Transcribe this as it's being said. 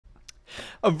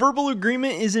A verbal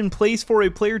agreement is in place for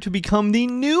a player to become the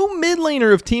new mid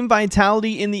laner of Team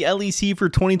Vitality in the LEC for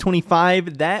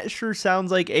 2025. That sure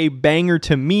sounds like a banger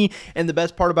to me. And the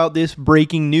best part about this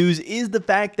breaking news is the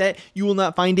fact that you will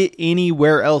not find it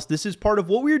anywhere else. This is part of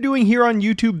what we're doing here on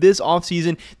YouTube this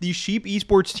offseason. The Sheep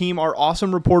Esports team, our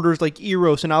awesome reporters like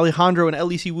Eros and Alejandro and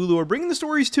LEC Wulu are bringing the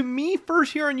stories to me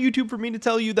first here on YouTube for me to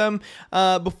tell you them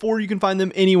before you can find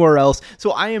them anywhere else. So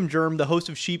I am Germ, the host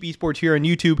of Sheep Esports here on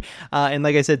YouTube. And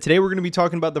like I said, today we're going to be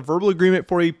talking about the verbal agreement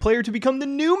for a player to become the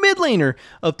new mid laner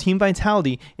of Team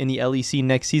Vitality in the LEC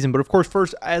next season. But of course,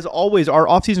 first, as always, our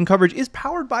offseason coverage is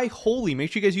powered by Holy.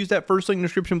 Make sure you guys use that first link in the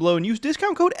description below and use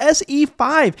discount code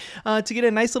SE5 to get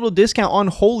a nice little discount on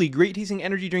Holy. Great tasting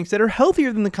energy drinks that are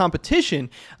healthier than the competition.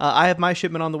 I have my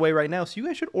shipment on the way right now, so you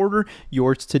guys should order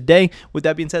yours today. With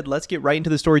that being said, let's get right into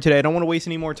the story today. I don't want to waste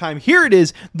any more time. Here it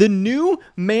is, the new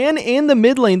man in the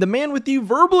mid lane, the man with the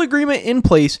verbal agreement in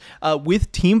place with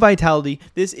Team Vitality.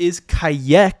 This is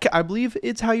Kayak. I believe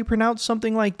it's how you pronounce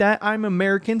something like that. I'm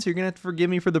American, so you're going to have to forgive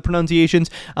me for the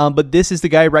pronunciations, but this is the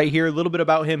guy right here. A little bit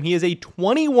about him. He is a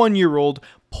 21-year-old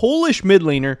Polish mid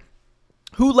laner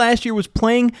who last year was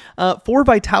playing for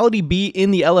Vitality B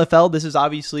in the LFL. This is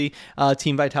obviously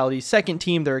Team Vitality's second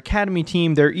team, their academy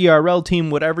team, their ERL team,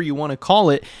 whatever you want to call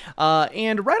it.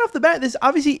 And right off the bat, this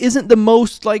obviously isn't the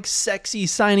most like sexy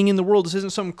signing in the world. This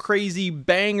isn't some crazy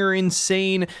banger,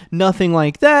 insane, nothing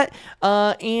like that.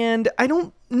 And I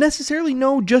don't necessarily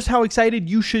know just how excited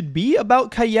you should be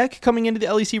about Kayak coming into the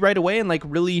LEC right away and like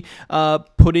really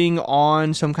putting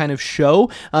on some kind of show.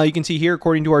 You can see here,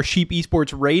 according to our Sheep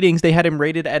Esports ratings, they had him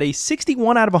rated at a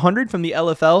 61 out of 100 from the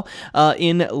LFL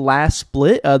in last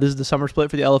split. This is the summer split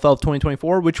for the LFL of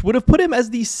 2024, which would have put him as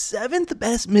the 7th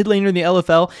best mid laner in the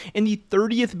LFL and the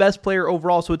 30th best player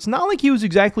overall. So it's not like he was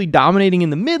exactly dominating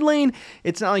in the mid lane.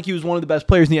 It's not like he was one of the best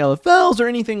players in the LFLs or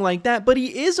anything like that, but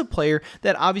he is a player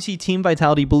that obviously Team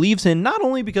Vitality believes in, not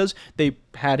only because they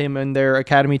had him in their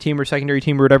academy team or secondary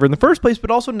team or whatever in the first place, but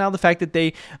also now the fact that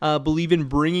they believe in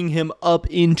bringing him up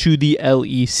into the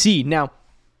LEC. Now,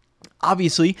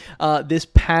 obviously, this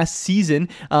past season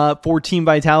for Team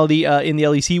Vitality in the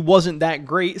LEC wasn't that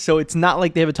great, so it's not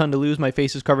like they have a ton to lose. My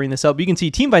face is covering this up. But you can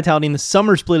see Team Vitality in the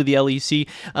summer split of the LEC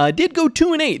did go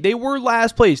 2-8. They were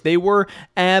last place. They were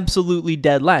absolutely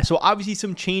dead last. So obviously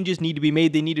some changes need to be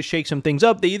made. They need to shake some things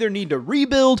up. They either need to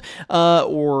rebuild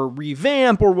or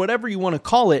revamp or whatever you want to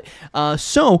call it.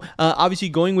 So obviously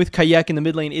going with Kayak in the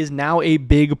mid lane is now a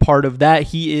big part of that.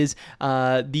 He is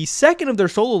the second of their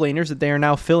solo laners that they are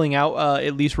now filling out,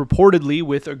 at least reportedly,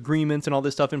 with agreements and all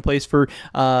this stuff in place for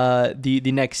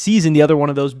the next season. The other one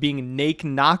of those being Nake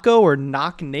Nako or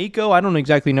Nak Nako. I don't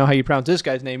exactly know how you pronounce this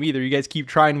guy's name either. You guys keep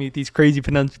trying me with these crazy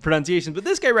pronunciations. But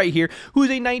this guy right here, who is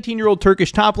a 19-year-old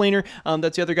Turkish top laner,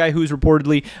 that's the other guy who's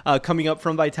reportedly coming up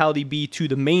from Vitality B to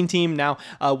the main team. Now,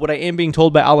 what I am being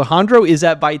told by Alejandro is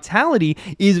that Vitality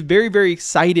is very, very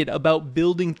excited about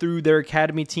building through their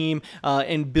academy team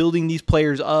and building these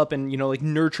players up and, you know, like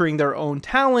nurturing their own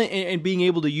talent and being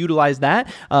able to utilize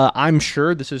that. I'm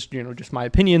sure this is, you know, just my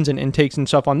opinions and takes and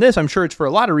stuff on this. I'm sure it's for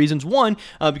a lot of reasons. One,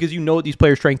 because you know what these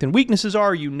players' strengths and weaknesses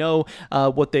are. You know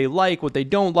what they like, what they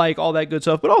don't like, all that good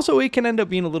stuff. But also it can end up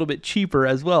being a little bit cheaper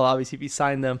as well. Obviously, if you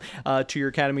sign them to your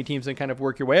academy teams and kind of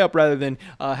work your way up rather than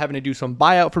having to do some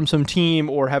buyout from some team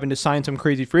or having to sign some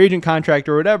crazy free agent contract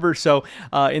or whatever. So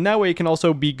in that way, it can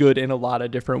also be good in a lot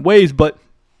of different ways. But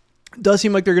does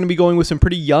seem like they're going to be going with some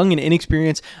pretty young and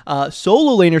inexperienced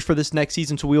solo laners for this next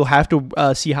season, so we will have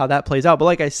to see how that plays out. But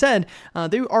like I said,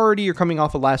 they already are coming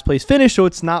off a last place finish, so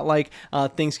it's not like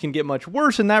things can get much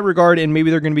worse in that regard, and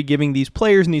maybe they're going to be giving these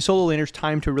players and these solo laners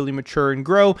time to really mature and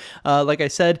grow. Like I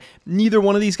said, neither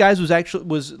one of these guys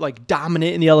was like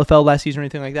dominant in the LFL last season or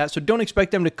anything like that, so don't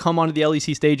expect them to come onto the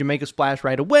LEC stage and make a splash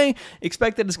right away.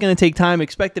 Expect that it's going to take time.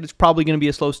 Expect that it's probably going to be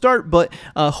a slow start, but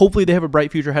hopefully they have a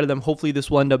bright future ahead of them. Hopefully this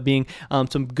will end up being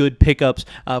some good pickups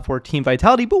for Team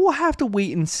Vitality, but we'll have to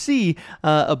wait and see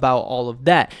about all of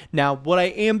that. Now, what I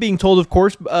am being told, of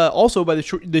course, also by the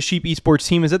Sheep Esports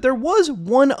team, is that there was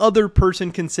one other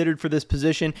person considered for this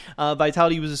position.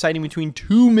 Vitality was deciding between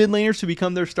two mid laners to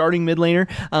become their starting mid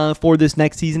laner for this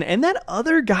next season, and that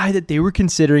other guy that they were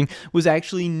considering was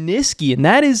actually Nisqy, and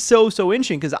that is so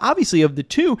interesting because obviously of the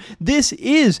two, this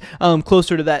is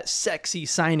closer to that sexy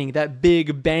signing, that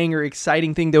big banger,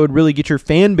 exciting thing that would really get your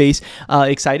fan base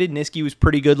excited. Nisqy was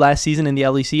pretty good last season in the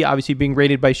LEC, obviously being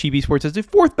rated by Sheep Esports as the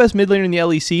 4th best mid laner in the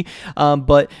LEC,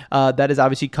 but that is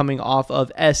obviously coming off of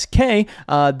SK.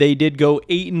 They did go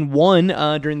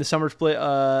 8-1 during the summer split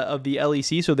of the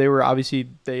LEC, so they were obviously,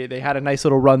 they had a nice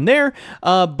little run there,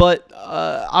 but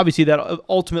obviously that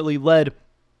ultimately led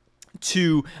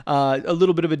to a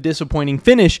little bit of a disappointing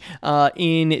finish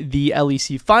in the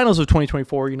LEC finals of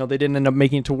 2024. You know, they didn't end up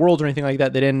making it to Worlds or anything like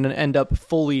that. They didn't end up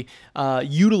fully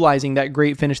utilizing that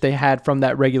great finish they had from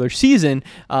that regular season,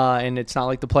 and it's not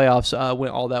like the playoffs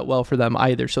went all that well for them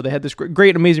either. So they had this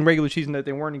great, amazing regular season that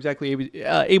they weren't exactly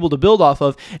able to build off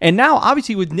of. And now,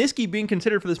 obviously, with Nisqy being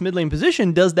considered for this mid lane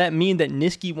position, does that mean that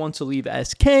Nisqy wants to leave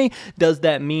SK? Does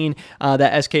that mean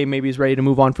that SK maybe is ready to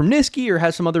move on from Nisqy or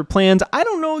has some other plans? I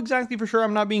don't know exactly for sure.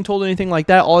 I'm not being told anything like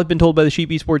that. All I've been told by the Sheep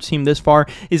Esports team this far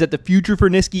is that the future for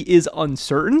Nisqy is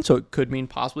uncertain. So it could mean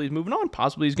possibly he's moving on,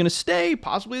 possibly he's going to stay,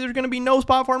 possibly there's going to be no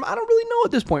spot for him. I don't really know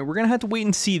at this point. We're going to have to wait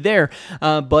and see there.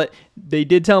 But they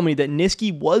did tell me that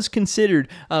Nisqy was considered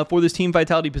for this Team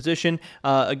Vitality position.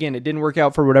 Again, it didn't work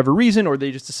out for whatever reason, or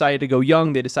they just decided to go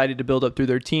young. They decided to build up through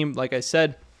their team. Like I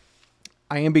said,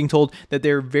 I am being told that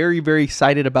they're very, very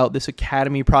excited about this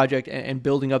academy project and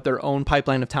building up their own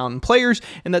pipeline of talent and players,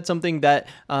 and that's something that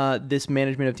this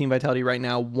management of Team Vitality right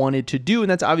now wanted to do,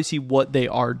 and that's obviously what they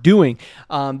are doing.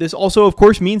 This also, of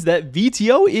course, means that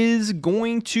VTO is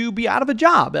going to be out of a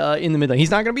job in the mid lane.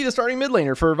 He's not going to be the starting mid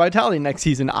laner for Vitality next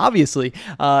season, obviously.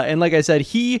 And like I said,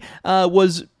 he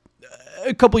was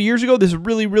a couple years ago this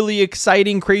really, really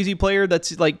exciting, crazy player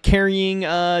that's like carrying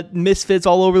misfits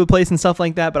all over the place and stuff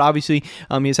like that. But obviously,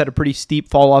 he has had a pretty steep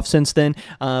fall off since then,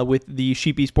 with the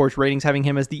Sheep Esports ratings having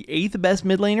him as the 8th best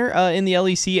mid laner in the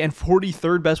LEC and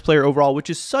 43rd best player overall,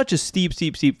 which is such a steep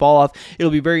fall off.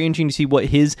 It'll be very interesting to see what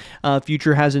his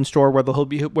future has in store,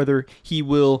 whether he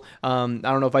will, I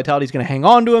don't know if Vitality's going to hang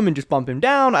on to him and just bump him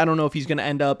down. I don't know if he's going to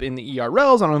end up in the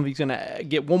ERLs. I don't know if he's going to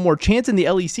get one more chance in the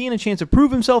LEC and a chance to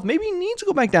prove himself. Maybe he needs to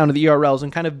go back down to the ERLs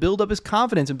and kind of build up his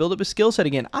confidence and build up his skill set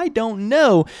again. I don't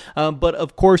know. But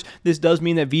of course, this does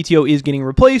mean that VTO is getting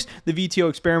replaced. The VTO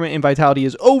experiment in Vitality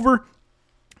is over.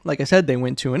 Like I said, they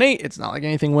went 2-8. It's not like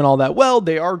anything went all that well.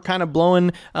 They are kind of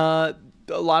blowing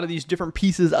a lot of these different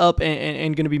pieces up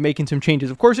and going to be making some changes.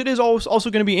 Of course, it is also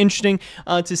going to be interesting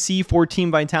to see for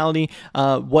Team Vitality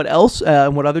what else,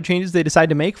 what other changes they decide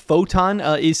to make. Photon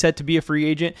is set to be a free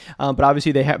agent, but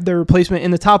obviously they have their replacement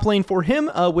in the top lane for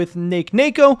him with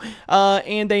Nako,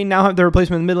 and they now have their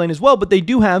replacement in the mid lane as well, but they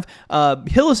do have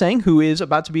Hylissang, who is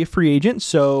about to be a free agent,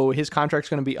 so his contract's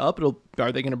going to be up.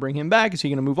 Are they going to bring him back? Is he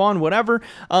going to move on? Whatever.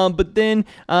 But then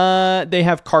they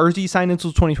have Carzzy signed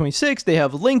until 2026. They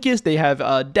have Linkus. They have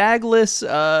Douglas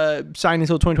signed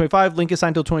until 2025. Linkus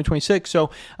signed until 2026.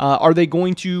 So are they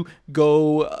going to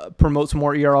go promote some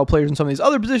more ERL players in some of these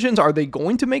other positions? Are they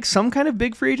going to make some kind of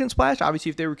big free agent splash? Obviously,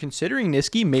 if they were considering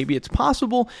Nisqy, maybe it's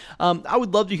possible. I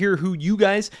would love to hear who you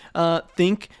guys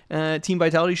think Team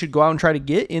Vitality should go out and try to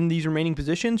get in these remaining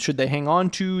positions. Should they hang on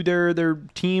to their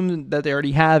team that they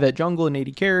already have at jungle and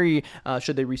AD carry?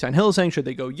 Should they re-sign Hylissang? Should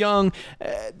they go young?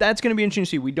 That's going to be interesting to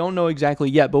see. We don't know exactly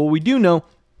yet, but what we do know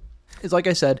is, like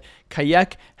I said,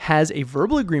 Kayak has a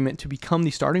verbal agreement to become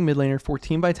the starting mid laner for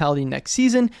Team Vitality next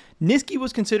season. Nisqy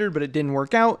was considered, but it didn't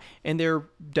work out, and they're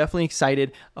definitely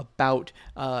excited about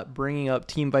bringing up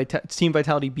Team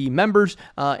Vitality B members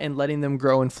and letting them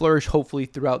grow and flourish, hopefully,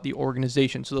 throughout the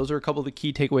organization. So those are a couple of the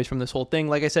key takeaways from this whole thing.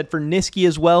 Like I said, for Nisqy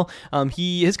as well,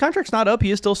 his contract's not up.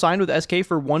 He is still signed with SK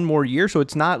for one more year, so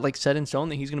it's not like set in stone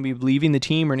that he's going to be leaving the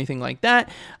team or anything like that.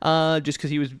 Just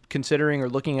because he was considering or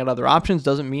looking at other options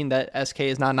doesn't mean that SK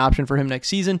is not an option for him next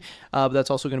season, but that's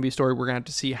also going to be a story we're going to have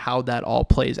to see how that all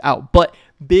plays out. But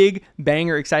big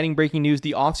banger, exciting breaking news.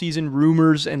 The offseason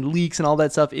rumors and leaks and all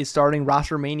that stuff is starting.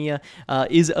 Roster Mania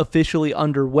is officially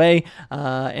underway,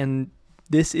 and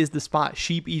this is the spot,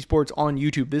 Sheep Esports on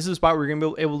YouTube. This is the spot where you're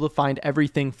going to be able to find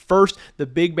everything first. The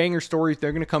big banger stories,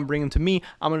 they're going to come bring them to me.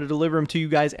 I'm going to deliver them to you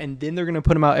guys, and then they're going to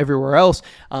put them out everywhere else.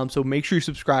 So make sure you're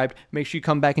subscribed. Make sure you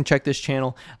come back and check this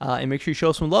channel, and make sure you show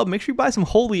us some love. Make sure you buy some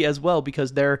Holy as well,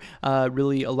 because they're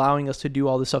really allowing us to do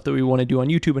all the stuff that we want to do on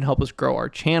YouTube and help us grow our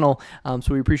channel.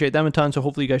 So we appreciate them a ton. So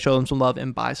hopefully you guys show them some love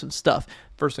and buy some stuff.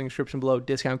 First link in the description below,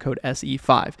 discount code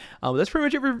SE5. That's pretty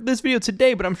much it for this video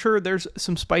today, but I'm sure there's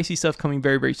some spicy stuff coming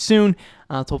very, very soon.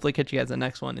 So hopefully catch you guys in the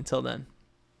next one. Until then,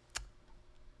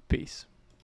 peace.